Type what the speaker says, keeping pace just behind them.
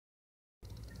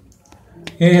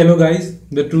Hey, hello guys.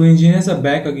 The True Engineers are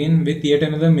back again with yet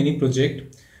another mini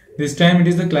project. This time it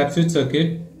is the clap switch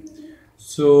circuit.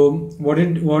 So what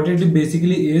it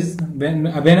basically is, when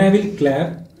I will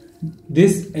clap,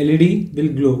 this LED will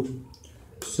glow.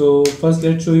 So first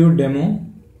let's show you demo.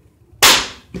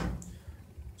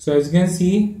 So as you can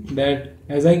see that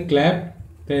as I clap,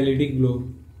 the LED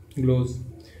glows.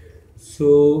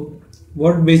 So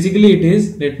what basically it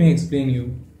is, let me explain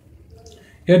you.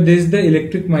 Here this is the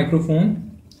electric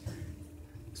microphone.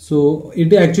 So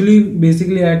it actually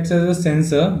basically acts as a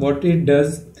sensor. What it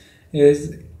does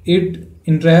is it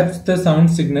entraps the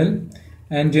sound signal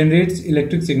and generates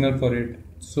electric signal for it.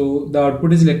 So the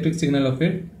output is electric signal of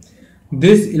it.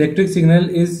 This electric signal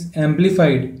is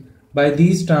amplified by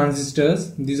these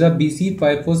transistors. These are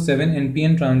BC547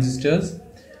 NPN transistors.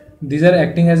 These are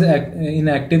acting as in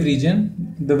active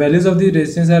region. The values of the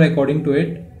resistance are according to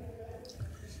it.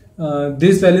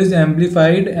 This value is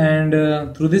amplified, and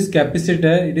through this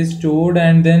capacitor it is stored,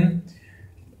 and then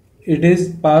it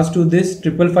is passed to this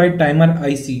 555 timer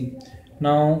IC.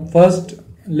 Now first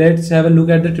let's have a look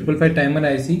at the 555 timer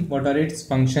IC. What are its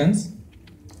functions?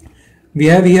 We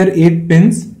have here 8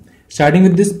 pins, starting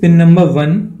with this pin number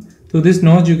 1. Through this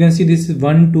notch you can see this is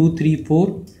 1 2 3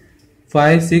 4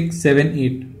 5 6 7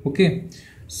 8. Okay,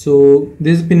 so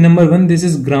this is pin number 1. This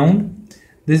is ground.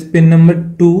 This pin number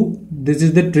 2, this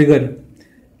is the trigger.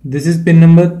 This is pin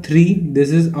number 3, this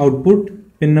is output.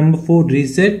 Pin number 4,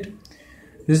 reset.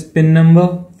 This is pin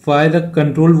number 5, the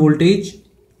control voltage.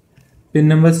 Pin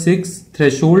number 6,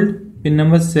 threshold. Pin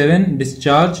number 7,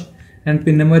 discharge. And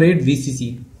pin number 8,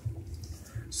 VCC.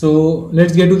 So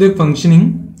let's get to the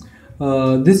functioning.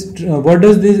 What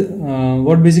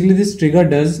basically this trigger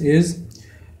does is,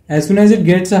 as soon as it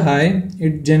gets a high,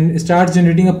 it starts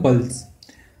generating a pulse.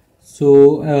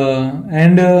 So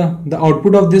the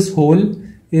output of this hole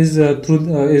is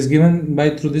given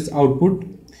through this output,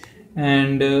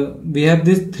 and we have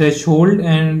this threshold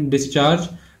and discharge.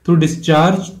 Through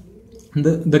discharge,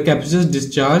 the capacitors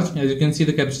discharge. As you can see,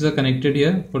 the capacitors are connected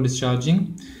here for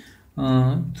discharging.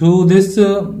 Through this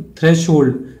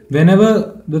threshold,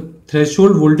 whenever the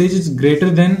threshold voltage is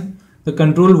greater than the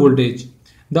control voltage,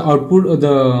 the output,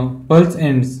 the pulse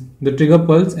ends. The trigger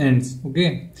pulse ends.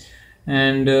 Okay.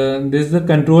 And this is the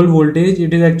control voltage.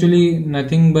 It is actually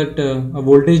nothing but a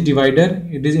voltage divider.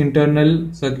 It is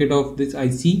internal circuit of this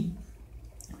IC.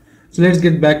 So let's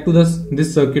get back to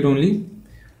this circuit only.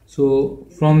 So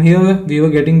from here we were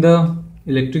getting the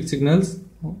electric signals.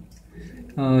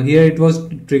 Here it was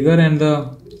trigger, and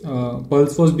the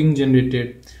pulse was being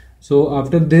generated. So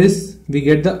after this we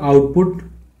get the output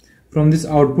from this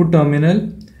output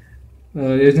terminal.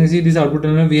 As you can see, this output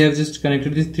terminal, we have just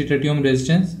connected this 330 ohm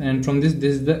resistance, and from this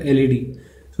is the LED.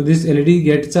 So this LED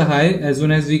gets a high as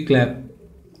soon as we clap.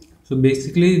 So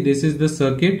basically this is the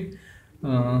circuit.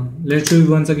 Let's show you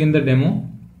once again the demo.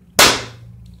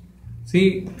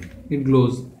 See, it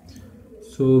glows.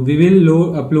 So we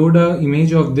will upload an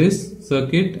image of this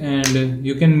circuit, and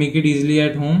you can make it easily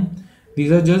at home.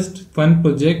 These are just fun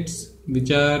projects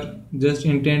which are just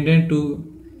intended to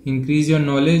increase your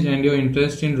knowledge and your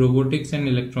interest in robotics and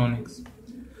electronics.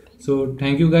 So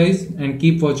thank you guys, and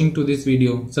keep watching to this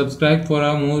video. Subscribe for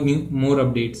our more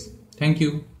updates. Thank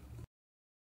you.